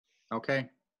Okay.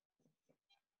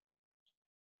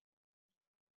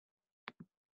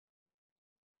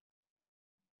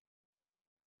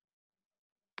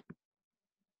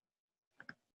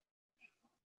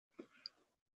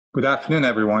 Good afternoon,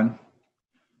 everyone.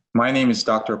 My name is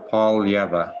Dr. Paul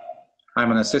Lleva.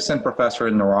 I'm an assistant professor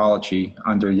in neurology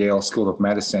under Yale School of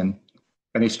Medicine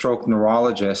and a stroke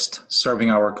neurologist serving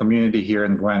our community here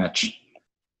in Greenwich.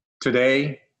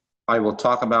 Today, I will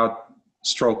talk about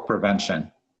stroke prevention.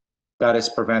 That is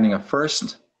preventing a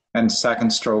first and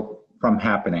second stroke from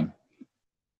happening.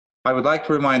 I would like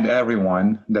to remind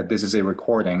everyone that this is a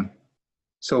recording,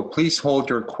 so please hold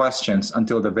your questions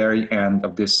until the very end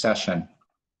of this session.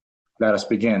 Let us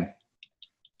begin.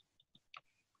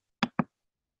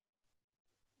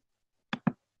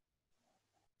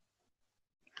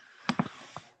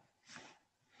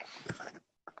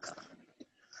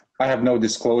 I have no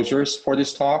disclosures for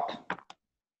this talk.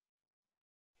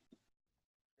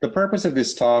 The purpose of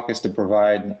this talk is to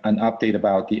provide an update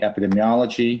about the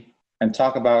epidemiology and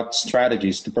talk about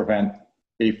strategies to prevent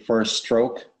a first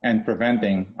stroke and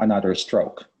preventing another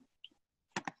stroke.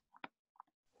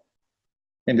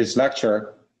 In this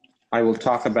lecture, I will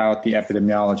talk about the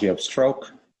epidemiology of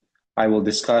stroke. I will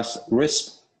discuss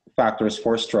risk factors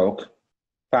for stroke,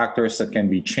 factors that can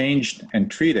be changed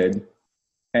and treated,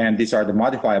 and these are the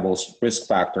modifiable risk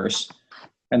factors,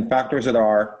 and factors that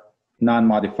are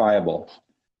non-modifiable.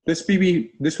 This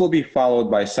will be followed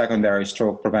by secondary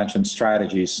stroke prevention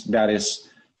strategies, that is,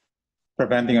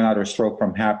 preventing another stroke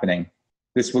from happening.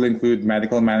 This will include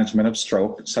medical management of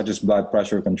stroke, such as blood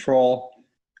pressure control,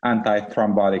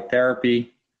 antithrombotic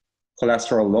therapy,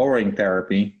 cholesterol-lowering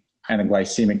therapy, and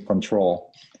glycemic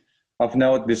control. Of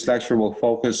note, this lecture will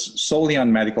focus solely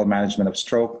on medical management of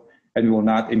stroke and will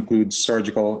not include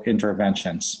surgical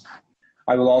interventions.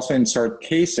 I will also insert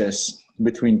cases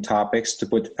between topics to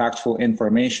put factual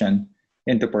information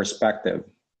into perspective.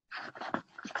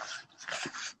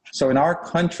 So in our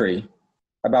country,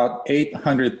 about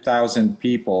 800,000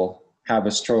 people have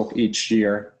a stroke each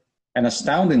year, and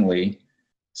astoundingly,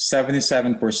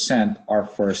 77% are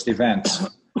first events.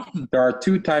 There are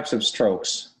two types of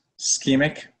strokes,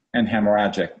 ischemic and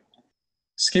hemorrhagic.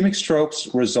 Ischemic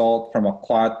strokes result from a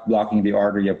clot blocking the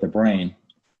artery of the brain.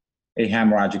 A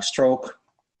hemorrhagic stroke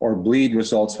or bleed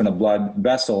results when a blood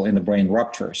vessel in the brain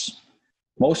ruptures.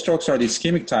 Most strokes are the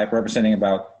ischemic type, representing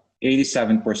about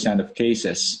 87% of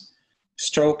cases.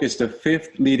 Stroke is the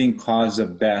fifth leading cause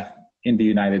of death in the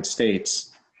United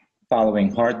States,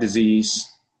 following heart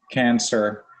disease,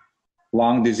 cancer,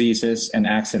 lung diseases, and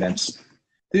accidents.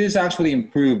 This is actually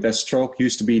improved, as stroke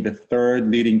used to be the third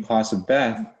leading cause of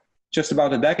death just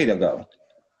about a decade ago.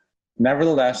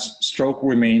 Nevertheless, stroke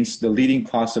remains the leading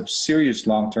cause of serious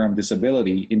long-term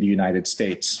disability in the United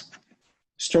States.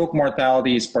 Stroke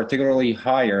mortality is particularly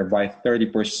higher by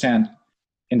 30%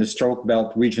 in the stroke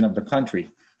belt region of the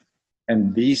country.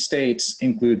 And these states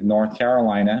include North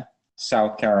Carolina,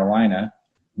 South Carolina,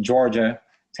 Georgia,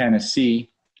 Tennessee,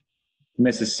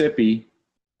 Mississippi,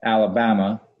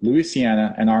 Alabama,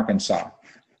 Louisiana, and Arkansas.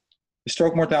 The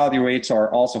stroke mortality rates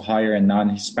are also higher in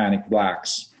non-Hispanic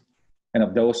Blacks. And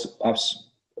of those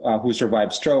who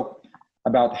survive stroke,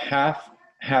 about half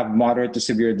have moderate to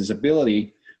severe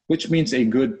disability, which means a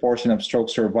good portion of stroke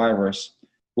survivors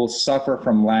will suffer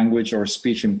from language or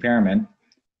speech impairment,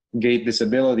 gait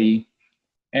disability,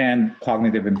 and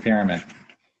cognitive impairment.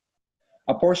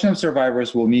 A portion of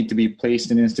survivors will need to be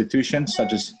placed in institutions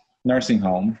such as nursing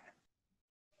home.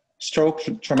 Stroke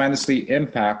tremendously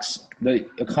impacts the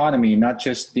economy, not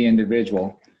just the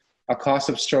individual. A cost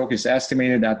of stroke is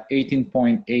estimated at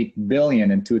 $18.8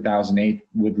 billion in 2008,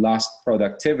 with lost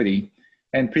productivity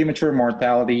and premature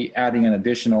mortality adding an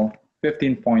additional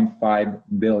 $15.5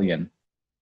 billion.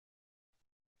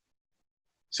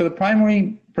 So the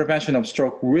primary prevention of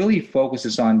stroke really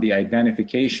focuses on the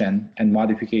identification and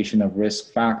modification of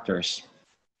risk factors.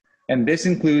 And this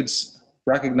includes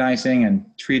recognizing and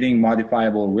treating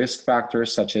modifiable risk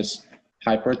factors such as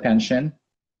hypertension,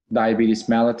 diabetes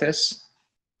mellitus,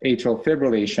 atrial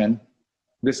fibrillation,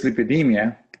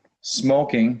 dyslipidemia,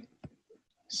 smoking,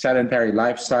 sedentary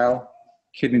lifestyle,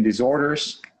 kidney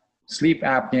disorders, sleep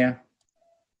apnea,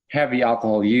 heavy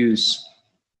alcohol use,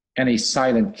 and a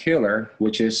silent killer,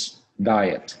 which is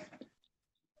diet.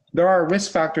 There are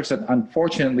risk factors that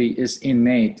unfortunately is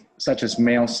innate, such as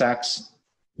male sex,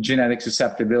 genetic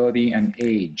susceptibility, and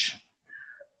age.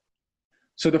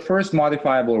 So the first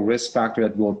modifiable risk factor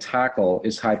that we'll tackle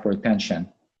is hypertension.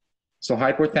 So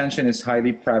hypertension is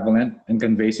highly prevalent and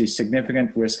conveys a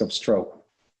significant risk of stroke.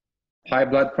 High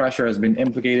blood pressure has been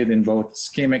implicated in both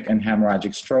ischemic and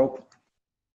hemorrhagic stroke.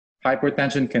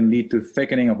 Hypertension can lead to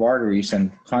thickening of arteries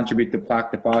and contribute to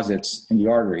plaque deposits in the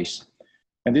arteries.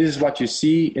 And this is what you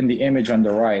see in the image on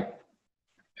the right.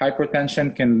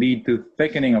 Hypertension can lead to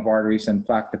thickening of arteries and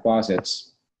plaque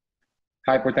deposits.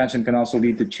 Hypertension can also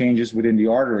lead to changes within the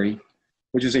artery,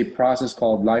 which is a process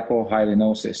called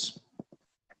lipohyalinosis.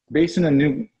 Based on a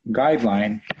new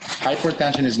guideline,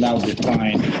 hypertension is now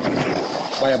defined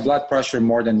by a blood pressure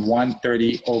more than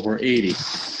 130/80.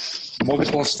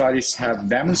 Multiple studies have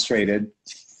demonstrated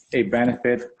a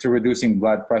benefit to reducing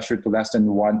blood pressure to less than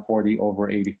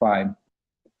 140/85.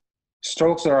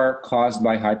 Strokes are caused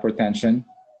by hypertension.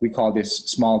 We call this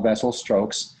small vessel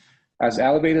strokes, as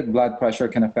elevated blood pressure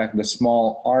can affect the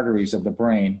small arteries of the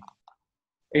brain.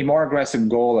 A more aggressive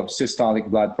goal of systolic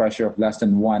blood pressure of less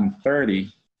than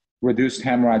 130 reduced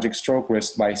hemorrhagic stroke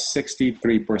risk by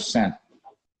 63%.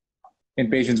 In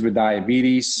patients with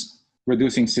diabetes,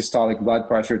 reducing systolic blood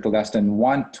pressure to less than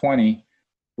 120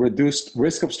 reduced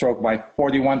risk of stroke by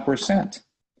 41%.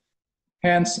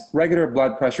 Hence, regular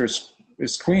blood pressure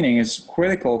screening is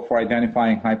critical for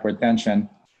identifying hypertension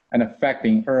and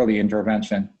effecting early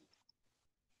intervention.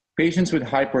 Patients with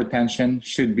hypertension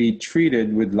should be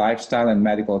treated with lifestyle and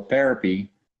medical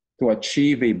therapy to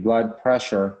achieve a blood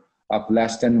pressure of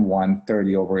less than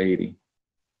 130/80.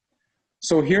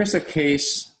 So here's a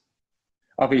case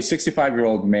of a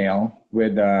 65-year-old male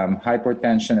with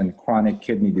hypertension and chronic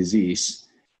kidney disease.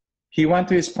 He went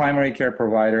to his primary care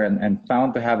provider and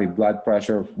found to have a blood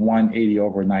pressure of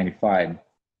 180/95.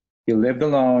 He lived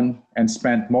alone and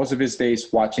spent most of his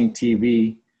days watching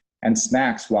TV and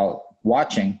snacks while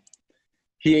watching.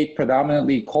 He ate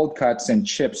predominantly cold cuts and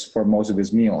chips for most of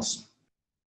his meals.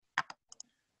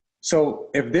 So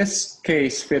if this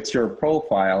case fits your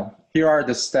profile, here are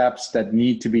the steps that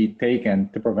need to be taken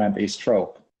to prevent a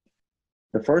stroke.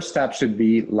 The first step should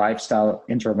be lifestyle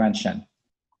intervention.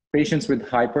 Patients with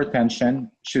hypertension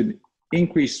should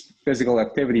increase physical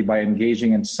activity by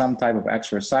engaging in some type of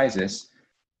exercises,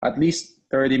 at least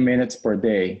 30 minutes per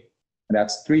day.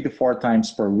 That's 3 to 4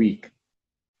 times per week.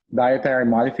 Dietary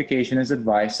modification is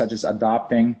advised, such as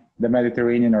adopting the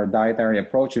Mediterranean or dietary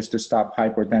approaches to stop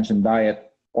hypertension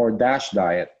diet or DASH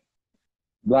diet.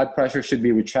 Blood pressure should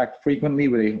be rechecked frequently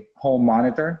with a home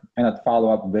monitor and at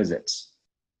follow-up visits.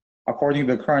 According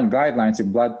to the current guidelines, if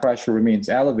blood pressure remains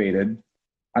elevated,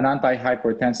 an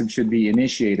antihypertensive should be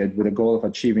initiated with a goal of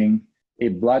achieving a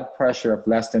blood pressure of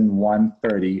less than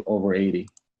 130/80.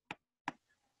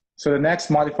 So the next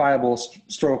modifiable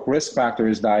stroke risk factor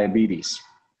is diabetes.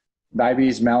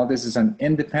 Diabetes mellitus is an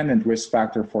independent risk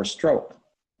factor for stroke.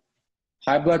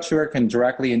 High blood sugar can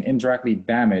directly and indirectly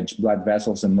damage blood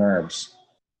vessels and nerves.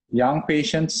 Young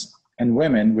patients and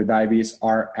women with diabetes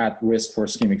are at risk for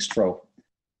ischemic stroke.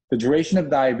 The duration of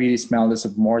diabetes mellitus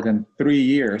of more than 3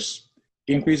 years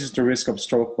increases the risk of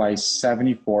stroke by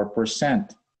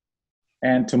 74%.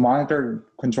 And to monitor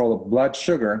control of blood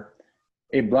sugar,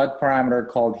 a blood parameter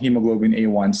called hemoglobin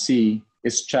A1C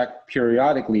is checked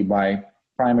periodically by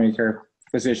primary care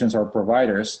physicians or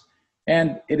providers,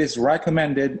 and it is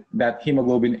recommended that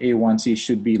hemoglobin A1C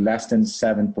should be less than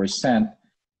 7%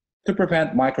 to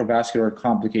prevent microvascular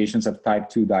complications of type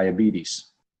 2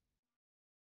 diabetes.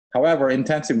 However,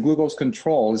 intensive glucose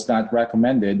control is not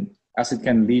recommended as it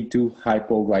can lead to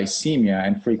hypoglycemia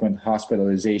and frequent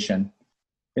hospitalization.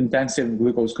 Intensive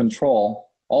glucose control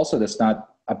also does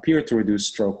not appear to reduce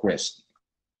stroke risk.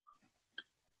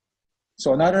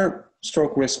 So another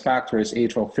stroke risk factor is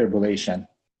atrial fibrillation.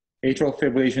 Atrial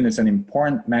fibrillation is an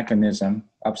important mechanism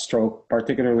of stroke,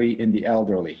 particularly in the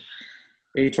elderly.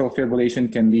 Atrial fibrillation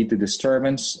can lead to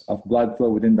disturbance of blood flow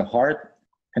within the heart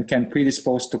and can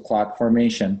predispose to clot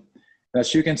formation.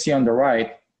 As you can see on the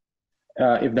right,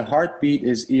 if the heartbeat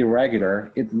is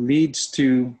irregular, it leads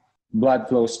to blood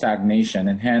flow stagnation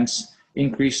and hence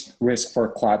increased risk for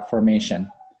clot formation.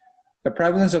 The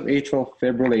prevalence of atrial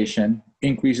fibrillation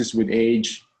increases with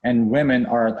age, and women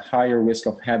are at higher risk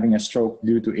of having a stroke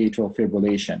due to atrial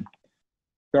fibrillation.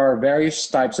 There are various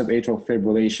types of atrial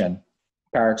fibrillation: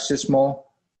 paroxysmal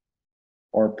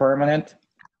or permanent.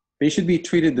 They should be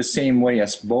treated the same way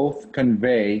as both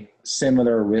convey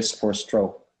similar risk for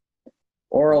stroke.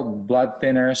 Oral blood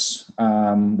thinners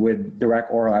with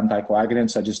direct oral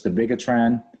anticoagulants such as the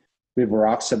Bigatran,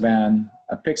 rivaroxaban,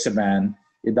 apixaban,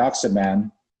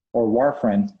 edoxaban, or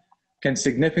warfarin can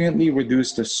significantly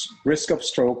reduce the risk of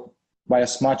stroke by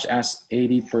as much as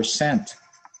 80%.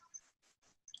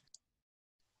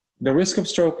 The risk of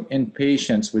stroke in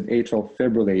patients with atrial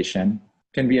fibrillation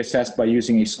can be assessed by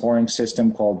using a scoring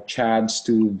system called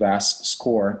CHAD-2-VASc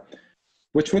score,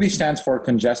 which really stands for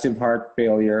congestive heart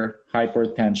failure,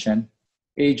 hypertension,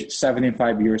 age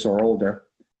 75 years or older.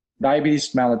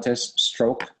 diabetes mellitus,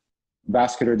 stroke,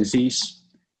 vascular disease,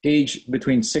 age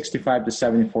between 65 to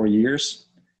 74 years,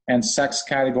 and sex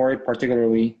category,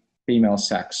 particularly female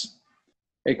sex.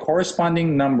 A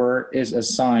corresponding number is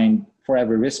assigned for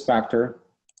every risk factor,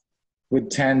 with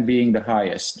 10 being the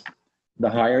highest. The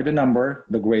higher the number,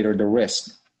 the greater the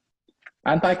risk.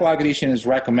 Anticoagulation is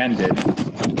recommended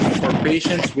for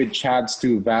patients with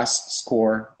CHADS2 VASc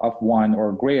score of 1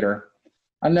 or greater,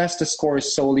 unless the score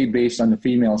is solely based on the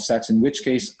female sex, in which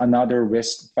case another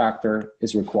risk factor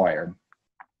is required.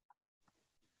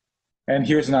 And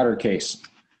here's another case.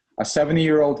 A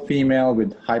 70-year-old female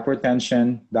with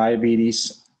hypertension,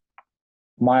 diabetes,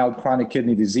 mild chronic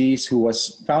kidney disease who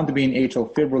was found to be in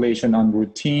atrial fibrillation on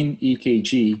routine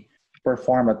EKG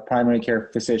performed at primary care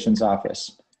physician's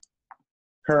office.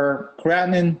 Her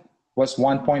creatinine was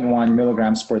 1.1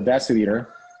 milligrams per deciliter,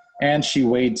 and she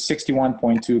weighed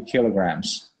 61.2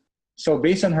 kilograms. So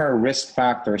based on her risk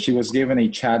factor, she was given a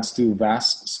CHADS2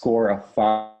 VASc score of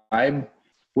 5,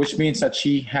 which means that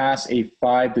she has a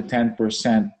 5 to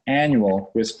 10%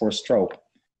 annual risk for stroke.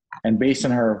 And based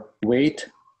on her weight,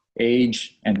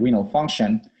 age, and renal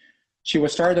function, she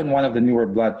was started on one of the newer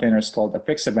blood thinners called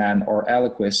apixaban or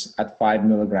Eliquis at 5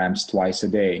 milligrams twice a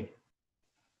day.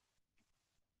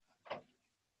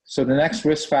 So the next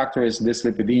risk factor is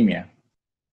dyslipidemia.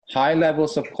 High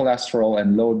levels of cholesterol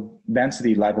and low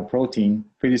density lipoprotein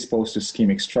predispose to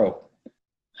ischemic stroke.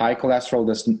 High cholesterol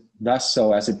does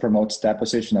so as it promotes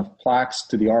deposition of plaques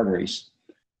to the arteries.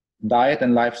 Diet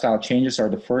and lifestyle changes are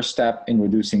the first step in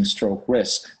reducing stroke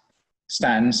risk.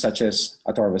 Statins such as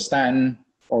atorvastatin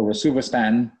or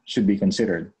rosuvastatin should be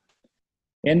considered.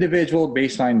 Individual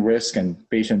baseline risk and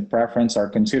patient preference are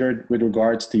considered with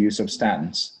regards to use of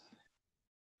statins.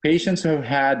 Patients who have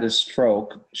had a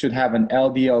stroke should have an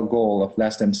LDL goal of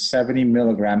less than 70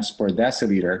 milligrams per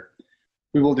deciliter.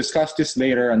 We will discuss this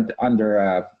later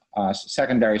under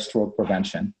secondary stroke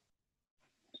prevention.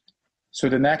 So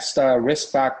the next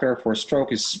risk factor for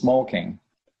stroke is smoking.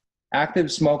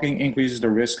 Active smoking increases the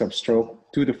risk of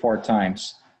stroke 2 to 4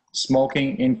 times.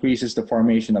 Smoking increases the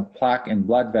formation of plaque in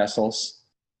blood vessels.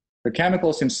 The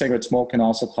chemicals in cigarette smoke can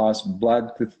also cause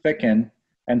blood to thicken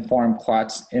and form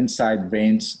clots inside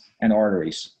veins and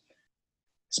arteries.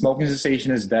 Smoking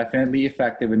cessation is definitely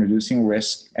effective in reducing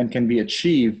risk and can be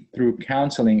achieved through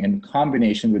counseling in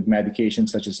combination with medications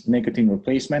such as nicotine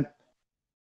replacement,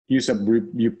 use of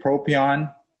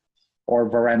bupropion, or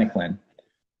varenicline.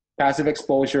 Passive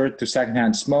exposure to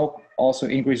secondhand smoke also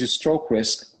increases stroke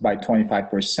risk by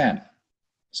 25%.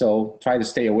 So try to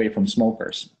stay away from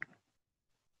smokers.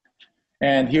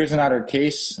 And here's another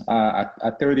case,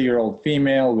 a 30-year-old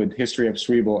female with history of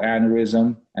cerebral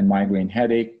aneurysm and migraine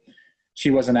headache.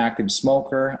 She was an active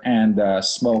smoker and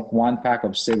smoked 1 pack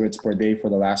of cigarettes per day for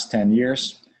the last 10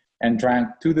 years and drank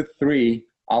 2 to 3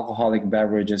 alcoholic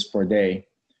beverages per day.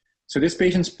 So this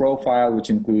patient's profile, which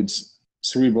includes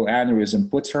cerebral aneurysm,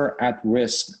 puts her at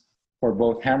risk for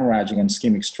both hemorrhagic and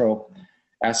ischemic stroke,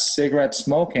 as cigarette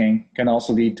smoking can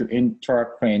also lead to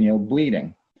intracranial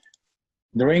bleeding.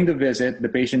 During the visit, the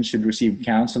patient should receive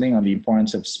counseling on the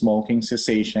importance of smoking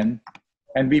cessation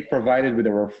and be provided with a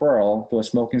referral to a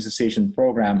smoking cessation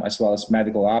program as well as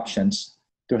medical options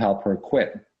to help her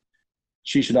quit.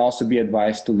 She should also be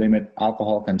advised to limit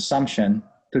alcohol consumption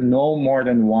to no more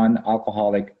than 1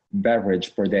 alcoholic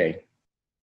beverage per day.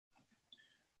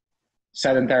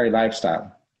 Sedentary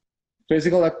lifestyle.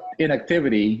 Physical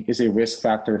inactivity is a risk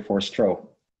factor for stroke.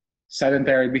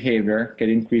 Sedentary behavior can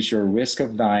increase your risk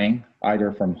of dying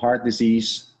either from heart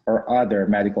disease or other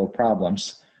medical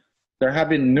problems. There have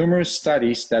been numerous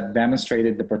studies that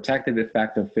demonstrated the protective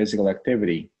effect of physical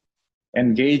activity.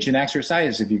 Engage in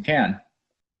exercise if you can.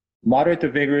 Moderate to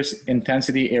vigorous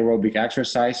intensity aerobic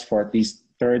exercise for at least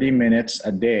 30 minutes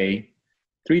a day,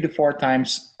 3 to 4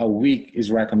 times a week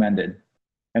is recommended.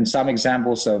 And some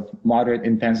examples of moderate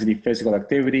intensity physical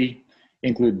activity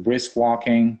include brisk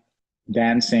walking,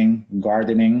 dancing,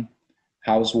 gardening,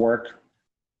 housework,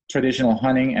 traditional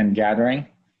hunting and gathering,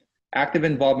 active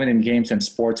involvement in games and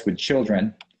sports with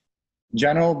children,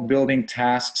 general building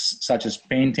tasks such as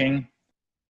painting,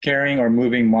 carrying or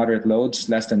moving moderate loads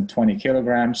less than 20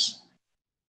 kilograms.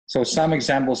 So some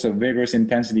examples of vigorous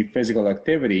intensity physical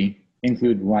activity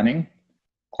include running,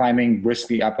 climbing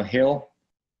briskly up a hill,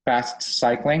 fast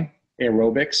cycling,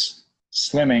 aerobics,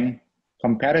 swimming,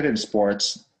 competitive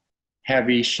sports,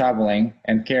 heavy shoveling,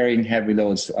 and carrying heavy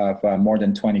loads of more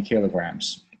than 20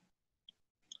 kilograms.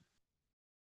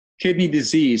 Kidney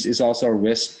disease is also a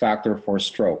risk factor for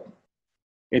stroke.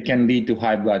 It can lead to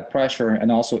high blood pressure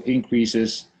and also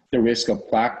increases the risk of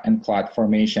plaque and clot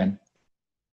formation.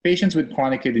 Patients with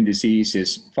chronic kidney disease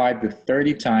is 5 to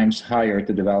 30 times higher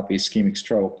to develop ischemic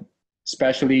stroke,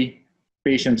 especially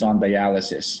patients on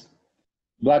dialysis.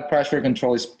 Blood pressure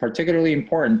control is particularly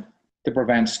important to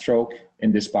prevent stroke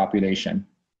in this population.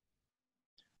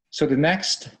 So the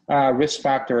next risk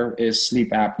factor is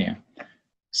sleep apnea.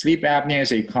 Sleep apnea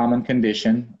is a common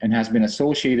condition and has been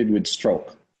associated with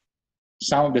stroke.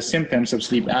 Some of the symptoms of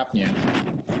sleep apnea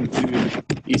include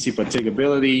easy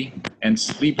fatigability and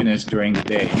sleepiness during the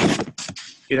day.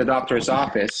 In a doctor's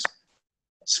office,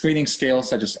 screening scales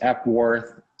such as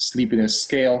Epworth sleepiness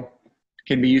scale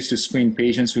can be used to screen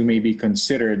patients who may be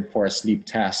considered for a sleep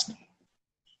test.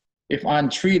 If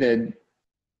untreated,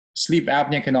 sleep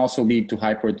apnea can also lead to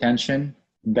hypertension,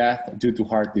 death due to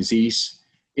heart disease,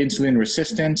 insulin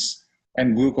resistance,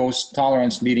 and glucose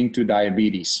tolerance leading to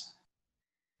diabetes.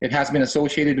 It has been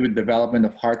associated with development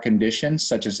of heart conditions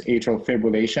such as atrial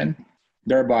fibrillation,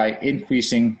 thereby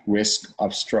increasing risk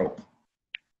of stroke.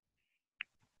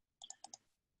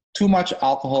 Too much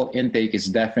alcohol intake is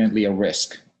definitely a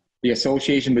risk. The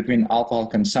association between alcohol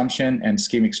consumption and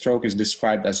ischemic stroke is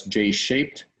described as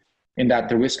J-shaped, in that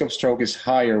the risk of stroke is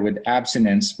higher with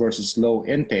abstinence versus low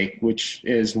intake, which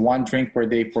is 1 drink per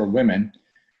day for women,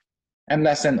 and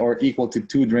less than or equal to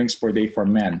 2 drinks per day for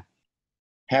men.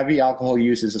 Heavy alcohol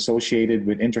use is associated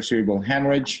with intracerebral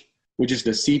hemorrhage, which is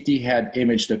the CT head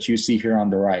image that you see here on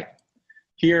the right.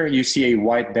 Here you see a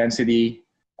white density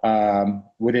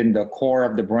within the core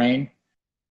of the brain,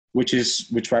 which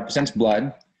represents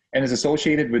blood, and is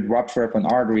associated with rupture of an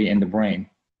artery in the brain.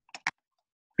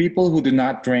 People who do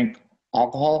not drink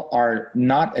alcohol are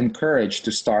not encouraged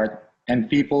to start, and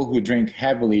people who drink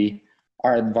heavily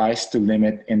are advised to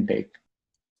limit intake.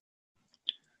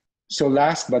 So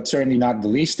last but certainly not the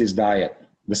least is diet,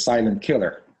 the silent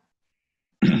killer.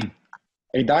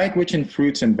 A diet rich in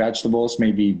fruits and vegetables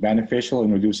may be beneficial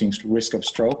in reducing risk of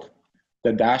stroke.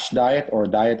 The DASH diet, or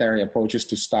dietary approaches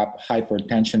to stop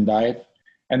hypertension diet,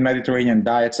 and Mediterranean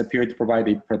diets appear to provide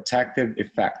a protective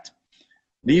effect.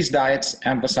 These diets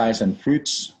emphasize on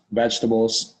fruits,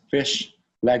 vegetables, fish,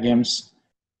 legumes,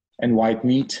 and white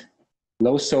meat,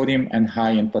 low sodium and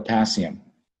high in potassium.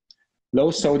 Low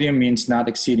sodium means not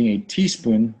exceeding a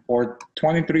teaspoon or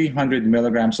 2,300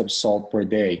 milligrams of salt per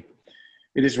day.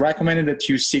 It is recommended that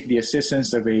you seek the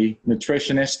assistance of a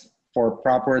nutritionist for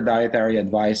proper dietary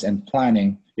advice and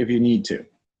planning if you need to.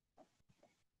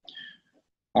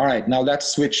 All right, now let's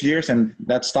switch gears and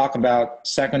let's talk about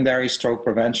secondary stroke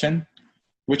prevention,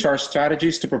 which are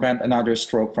strategies to prevent another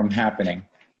stroke from happening.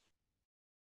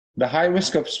 The high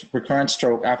risk of recurrent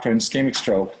stroke after an ischemic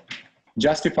stroke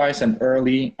justifies an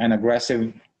early and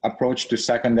aggressive approach to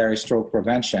secondary stroke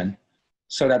prevention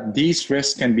so that these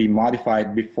risks can be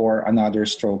modified before another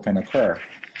stroke can occur.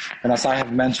 And as I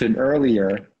have mentioned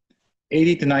earlier,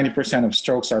 80 to 90% of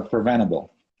strokes are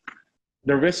preventable.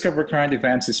 The risk of recurrent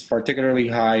events is particularly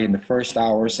high in the first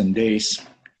hours and days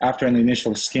after an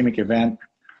initial ischemic event.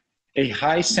 A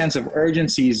high sense of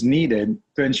urgency is needed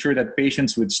to ensure that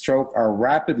patients with stroke are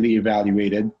rapidly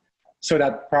evaluated so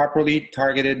that properly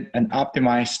targeted and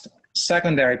optimized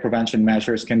secondary prevention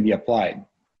measures can be applied.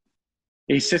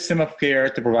 A system of care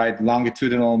to provide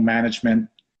longitudinal management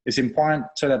is important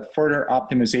so that further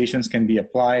optimizations can be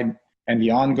applied and the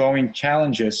ongoing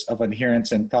challenges of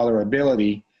adherence and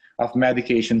tolerability of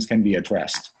medications can be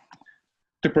addressed.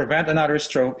 To prevent another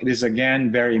stroke, it is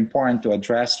again very important to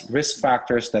address risk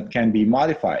factors that can be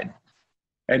modified.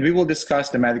 And we will discuss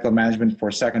the medical management for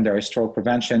secondary stroke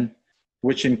prevention,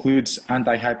 which includes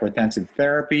antihypertensive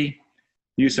therapy,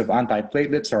 use of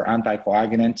antiplatelets or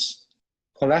anticoagulants,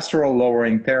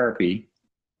 cholesterol-lowering therapy,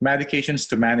 medications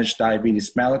to manage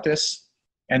diabetes mellitus,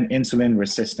 and insulin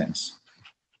resistance.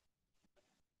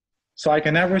 So I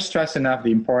can never stress enough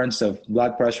the importance of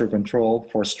blood pressure control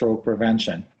for stroke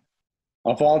prevention.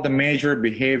 Of all the major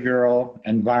behavioral,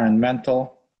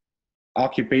 environmental,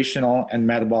 occupational, and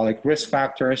metabolic risk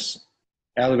factors,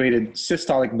 elevated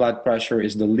systolic blood pressure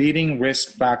is the leading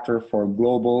risk factor for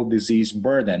global disease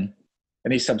burden,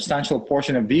 and a substantial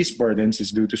portion of these burdens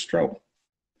is due to stroke.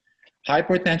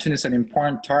 Hypertension is an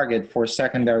important target for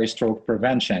secondary stroke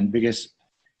prevention because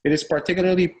it is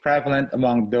particularly prevalent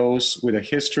among those with a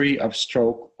history of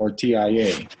stroke or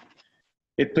TIA.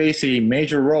 It plays a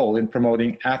major role in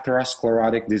promoting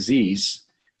atherosclerotic disease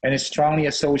and is strongly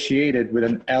associated with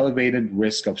an elevated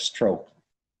risk of stroke.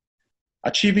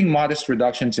 Achieving modest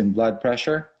reductions in blood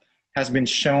pressure has been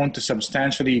shown to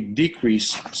substantially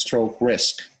decrease stroke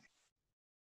risk.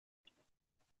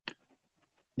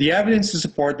 The evidence to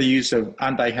support the use of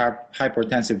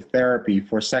antihypertensive therapy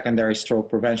for secondary stroke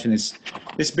prevention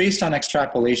is based on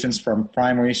extrapolations from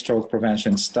primary stroke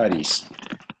prevention studies.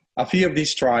 A few of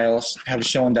these trials have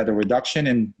shown that a reduction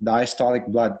in diastolic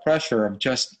blood pressure of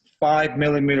just 5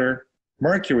 millimeter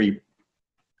mercury,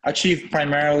 achieved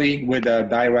primarily with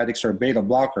diuretics or beta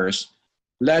blockers,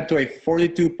 led to a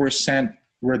 42%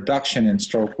 reduction in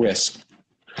stroke risk.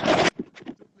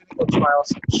 Clinical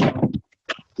trials have shown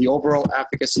the overall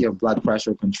efficacy of blood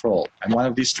pressure control. And one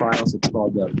of these trials, it's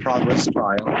called the PROGRESS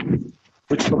trial,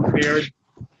 which compared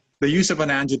the use of an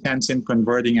angiotensin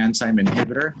converting enzyme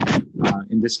inhibitor,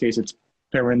 in this case it's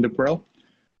perindopril,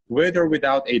 with or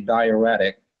without a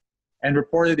diuretic, and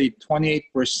reported a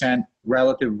 28%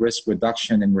 relative risk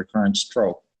reduction in recurrent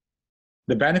stroke.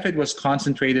 The benefit was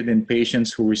concentrated in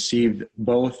patients who received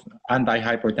both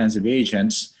antihypertensive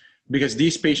agents because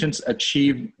these patients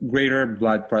achieved greater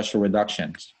blood pressure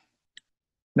reductions.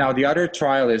 Now, the other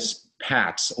trial is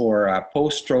PATS, or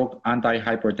post-stroke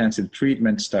antihypertensive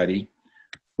treatment study,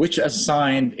 which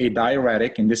assigned a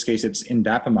diuretic, in this case it's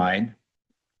indapamide,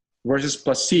 versus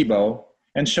placebo,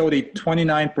 and showed a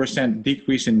 29%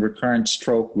 decrease in recurrent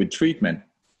stroke with treatment.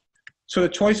 So the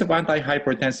choice of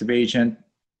antihypertensive agent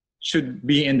should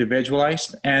be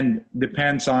individualized and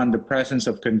depends on the presence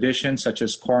of conditions such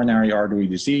as coronary artery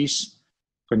disease,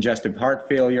 congestive heart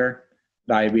failure,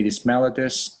 diabetes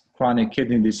mellitus, chronic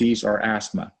kidney disease, or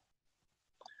asthma.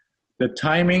 The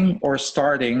timing or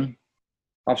restarting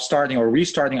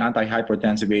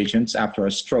antihypertensive agents after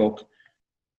a stroke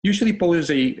usually poses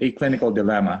a clinical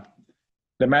dilemma.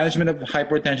 The management of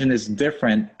hypertension is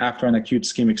different after an acute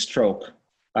ischemic stroke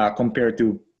compared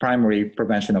to primary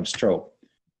prevention of stroke.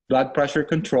 Blood pressure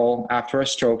control after a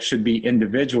stroke should be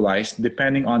individualized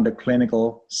depending on the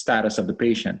clinical status of the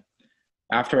patient.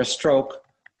 After a stroke,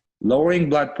 lowering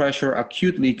blood pressure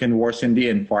acutely can worsen the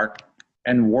infarct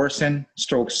and worsen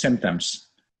stroke symptoms.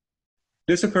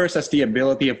 This occurs as the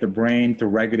ability of the brain to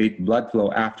regulate blood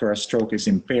flow after a stroke is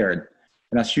impaired.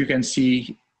 And as you can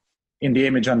see in the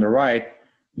image on the right,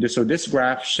 this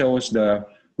graph shows the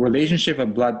relationship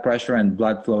of blood pressure and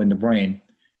blood flow in the brain.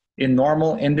 In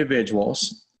normal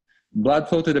individuals, blood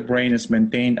flow to the brain is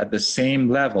maintained at the same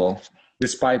level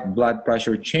despite blood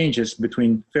pressure changes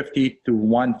between 50 to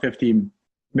 150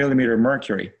 millimeter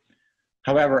mercury.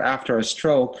 However, after a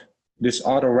stroke, this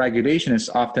autoregulation is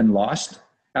often lost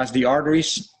as the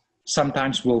arteries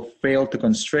sometimes will fail to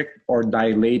constrict or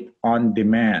dilate on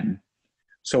demand.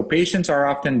 So patients are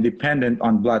often dependent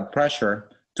on blood pressure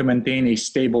to maintain a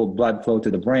stable blood flow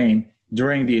to the brain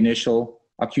during the initial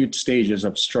acute stages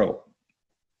of stroke.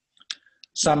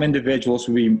 Some individuals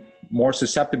will be more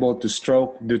susceptible to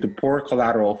stroke due to poor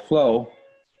collateral flow,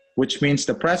 which means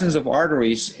the presence of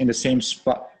arteries in the same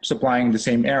spot supplying the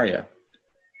same area.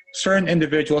 Certain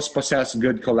individuals possess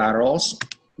good collaterals,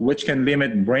 which can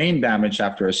limit brain damage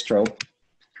after a stroke.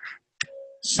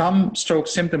 Some stroke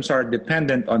symptoms are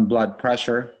dependent on blood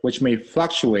pressure, which may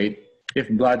fluctuate if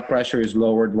blood pressure is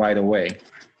lowered right away.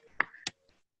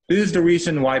 This is the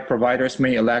reason why providers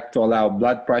may elect to allow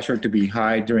blood pressure to be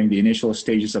high during the initial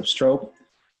stages of stroke,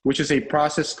 which is a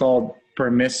process called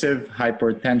permissive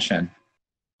hypertension.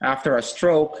 After a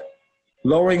stroke,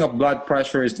 lowering of blood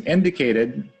pressure is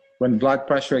indicated when blood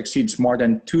pressure exceeds more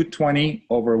than 220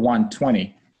 over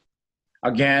 120.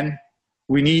 Again,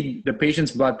 we need the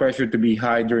patient's blood pressure to be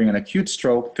high during an acute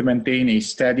stroke to maintain a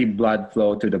steady blood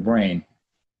flow to the brain.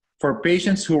 For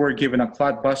patients who were given a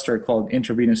clot buster called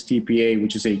intravenous TPA,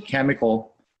 which is a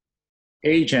chemical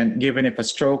agent given if a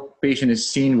stroke patient is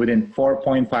seen within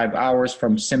 4.5 hours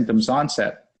from symptoms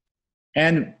onset,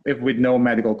 and if with no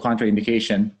medical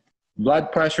contraindication,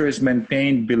 blood pressure is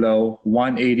maintained below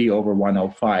 180 over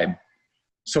 105.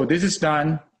 So this is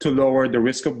done to lower the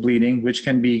risk of bleeding, which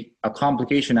can be a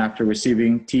complication after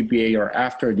receiving TPA or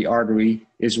after the artery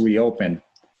is reopened.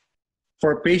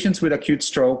 For patients with acute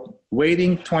stroke,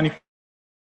 waiting 20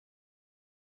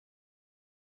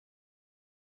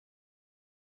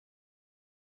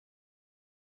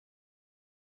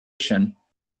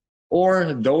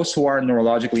 or those who are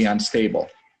neurologically unstable.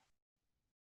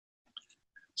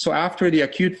 So after the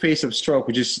acute phase of stroke,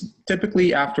 which is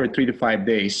typically after 3 to 5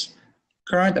 days,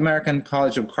 current American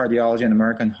College of Cardiology and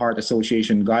American Heart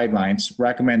Association guidelines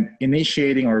recommend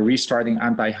initiating or restarting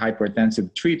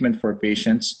antihypertensive treatment for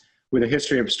patients with a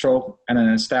history of stroke and an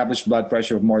established blood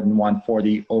pressure of more than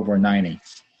 140 over 90.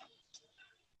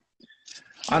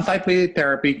 Antiplatelet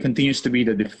therapy continues to be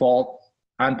the default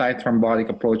antithrombotic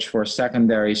approach for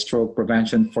secondary stroke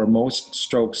prevention for most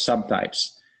stroke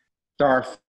subtypes. There are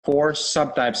 4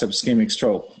 subtypes of ischemic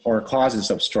stroke or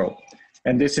causes of stroke,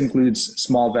 and this includes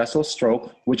small vessel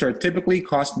stroke, which are typically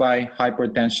caused by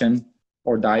hypertension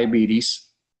or diabetes,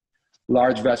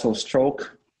 large vessel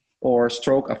stroke, or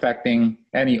stroke affecting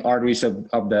any arteries of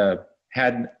the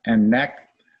head and neck,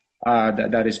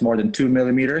 that is more than 2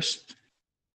 millimeters.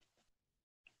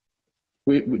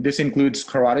 This includes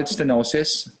carotid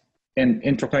stenosis and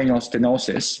intracranial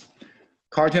stenosis.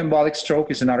 Cardioembolic stroke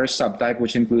is another subtype,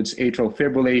 which includes atrial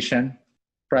fibrillation,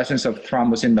 presence of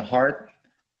thrombus in the heart,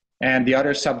 and the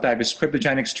other subtype is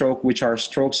cryptogenic stroke, which are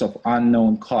strokes of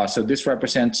unknown cause. So this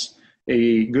represents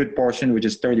a good portion, which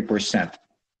is 30%.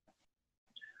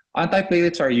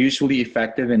 Antiplatelets are usually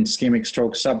effective in ischemic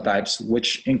stroke subtypes,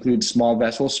 which include small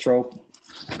vessel stroke,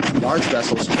 large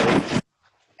vessel stroke,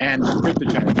 and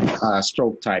cryptogenic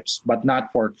stroke types, but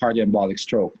not for cardioembolic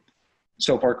stroke.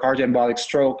 So for cardioembolic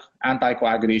stroke,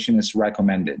 anticoagulation is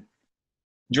recommended.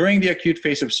 During the acute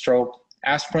phase of stroke,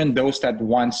 aspirin dosed at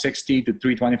 160 to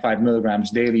 325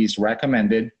 milligrams daily is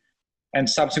recommended, and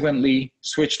subsequently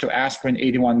switch to aspirin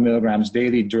 81 milligrams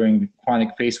daily during the chronic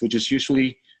phase, which is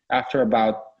usually after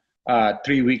about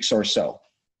 3 weeks or so.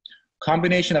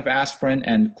 Combination of aspirin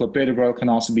and clopidogrel can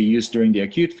also be used during the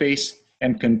acute phase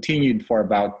and continued for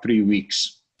about 3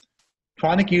 weeks.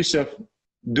 Chronic use of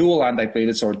dual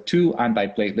antiplatelets or 2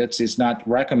 antiplatelets is not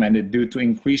recommended due to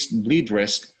increased bleed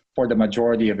risk for the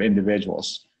majority of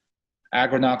individuals.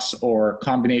 Agronox or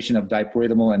combination of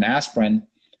dipyridamole and aspirin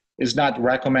is not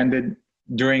recommended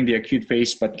during the acute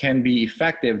phase but can be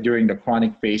effective during the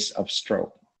chronic phase of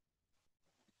stroke.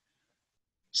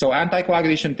 So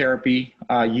anticoagulation therapy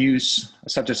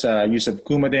such as use of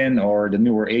Coumadin or the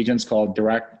newer agents called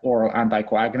direct oral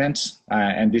anticoagulants,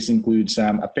 and this includes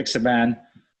apixaban,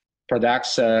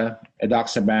 Pradaxa,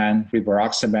 edoxaban,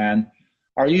 rivaroxaban,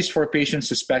 are used for patients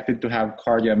suspected to have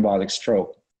cardioembolic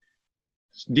stroke.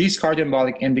 These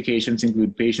cardioembolic indications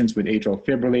include patients with atrial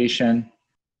fibrillation,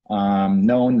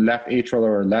 known left atrial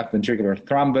or left ventricular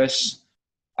thrombus,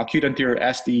 acute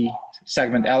anterior ST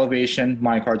segment elevation,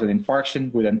 myocardial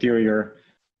infarction with anterior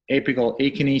apical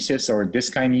akinesis or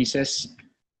dyskinesis,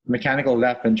 mechanical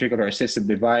left ventricular assisted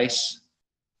device,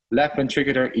 left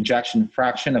ventricular ejection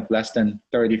fraction of less than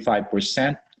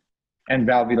 35%, and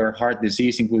valvular heart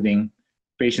disease, including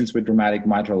patients with rheumatic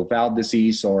mitral valve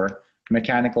disease or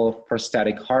mechanical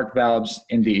prosthetic heart valves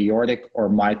in the aortic or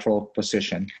mitral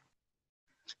position.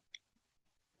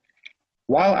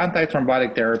 While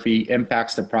antithrombotic therapy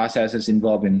impacts the processes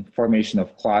involved in formation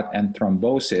of clot and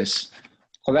thrombosis,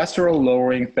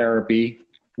 cholesterol-lowering therapy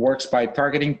works by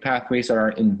targeting pathways that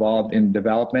are involved in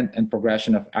development and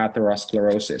progression of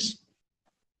atherosclerosis.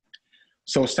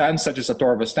 So statins such as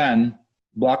atorvastatin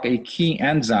block a key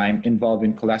enzyme involved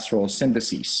in cholesterol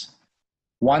synthesis.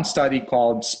 One study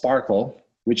called SPARKLE,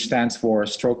 which stands for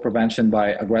Stroke Prevention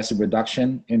by Aggressive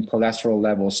Reduction in Cholesterol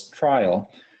Levels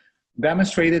trial,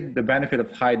 demonstrated the benefit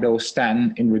of high-dose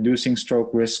statin in reducing stroke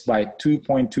risk by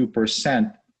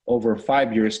 2.2% over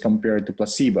 5 years compared to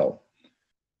placebo.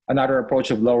 Another approach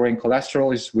of lowering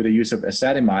cholesterol is with the use of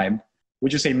ezetimibe,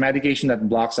 which is a medication that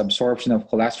blocks absorption of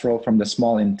cholesterol from the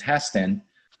small intestine,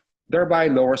 thereby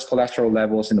lowers cholesterol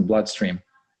levels in the bloodstream.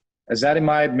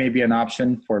 Ezetimibe may be an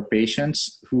option for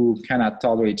patients who cannot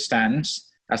tolerate statins,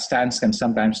 as statins can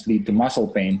sometimes lead to muscle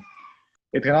pain.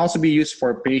 It can also be used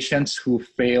for patients who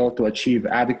fail to achieve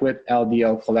adequate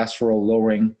LDL cholesterol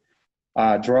lowering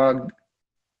drug,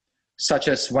 such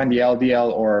as when the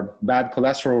LDL or bad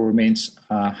cholesterol remains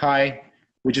high,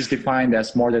 which is defined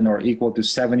as more than or equal to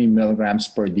 70 milligrams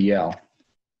per DL.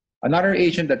 Another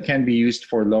agent that can be used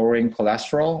for lowering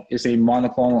cholesterol is a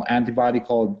monoclonal antibody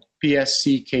called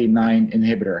PSCK9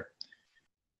 inhibitor.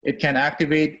 It can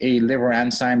activate a liver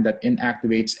enzyme that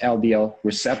inactivates LDL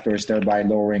receptors, thereby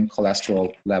lowering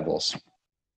cholesterol levels.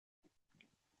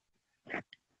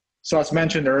 So as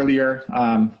mentioned earlier,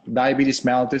 diabetes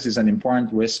mellitus is an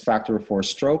important risk factor for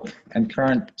stroke, and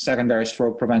current secondary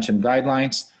stroke prevention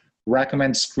guidelines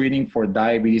recommend screening for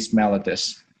diabetes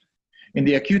mellitus. In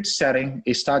the acute setting,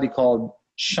 a study called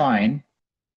SHINE,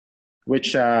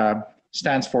 which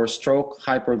stands for Stroke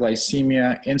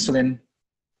Hyperglycemia Insulin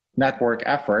Network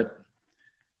Effort,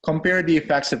 compared the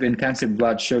effects of intensive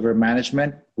blood sugar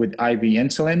management with IV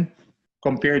insulin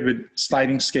compared with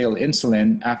sliding scale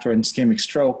insulin after an ischemic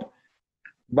stroke,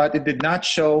 but it did not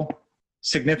show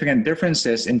significant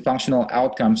differences in functional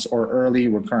outcomes or early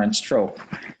recurrent stroke.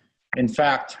 In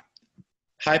fact,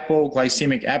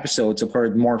 hypoglycemic episodes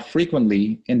occurred more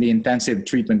frequently in the intensive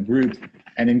treatment group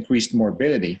and increased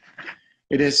morbidity.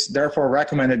 It is therefore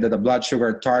recommended that a blood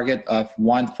sugar target of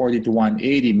 140 to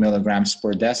 180 milligrams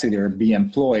per deciliter be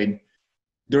employed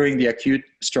during the acute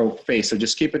stroke phase, so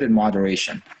just keep it in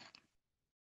moderation.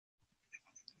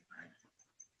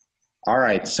 All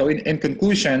right, so in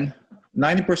conclusion,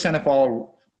 90% of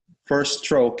all first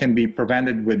stroke can be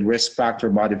prevented with risk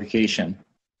factor modification.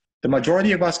 The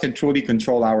majority of us can truly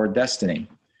control our destiny.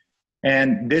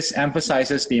 And this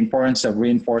emphasizes the importance of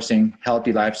reinforcing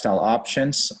healthy lifestyle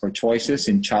options or choices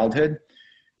in childhood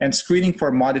and screening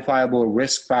for modifiable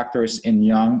risk factors in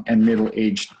young and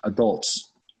middle-aged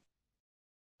adults.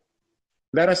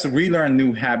 Let us relearn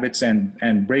new habits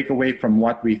and break away from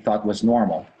what we thought was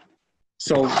normal.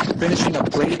 So finishing a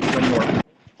plate when you're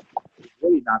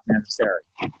really not necessary.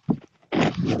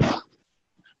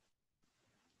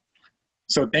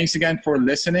 So thanks again for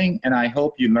listening, and I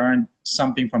hope you learned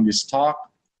something from this talk.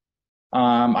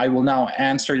 I will now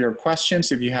answer your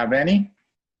questions if you have any.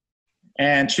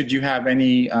 And should you have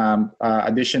any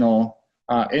additional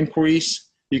inquiries,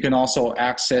 you can also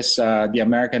access the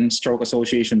American Stroke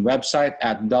Association website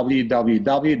at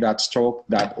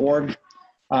www.stroke.org.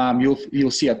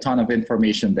 You'll see a ton of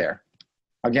information there.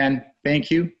 Again,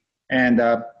 thank you,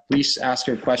 and please ask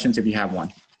your questions if you have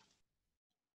one.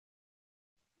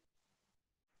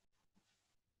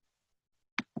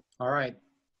 All right.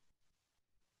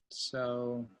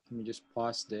 So let me just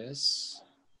pause this.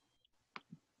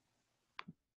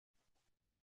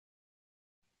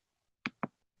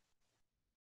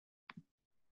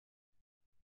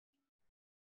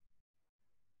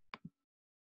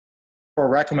 Or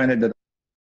recommended that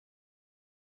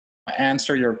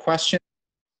answer your question.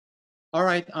 All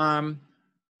right. I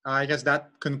guess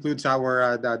that concludes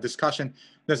our the discussion.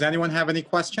 Does anyone have any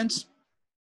questions?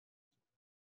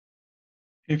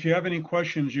 If you have any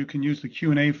questions, you can use the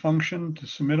Q&A function to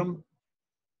submit them.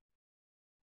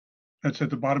 That's at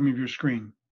the bottom of your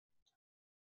screen.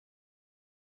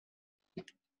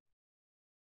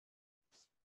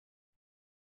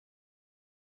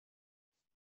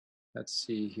 Let's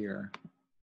see here.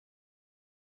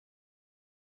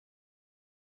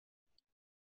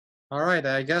 All right,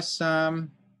 I guess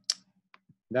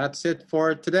that's it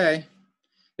for today.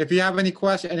 If you have any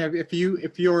questions, and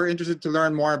if you're interested to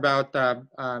learn more about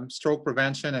stroke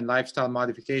prevention and lifestyle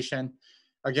modification,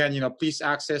 again, please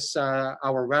access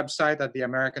our website at the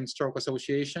American Stroke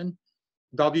Association,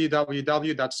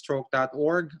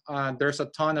 www.stroke.org. There's a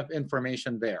ton of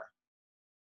information there.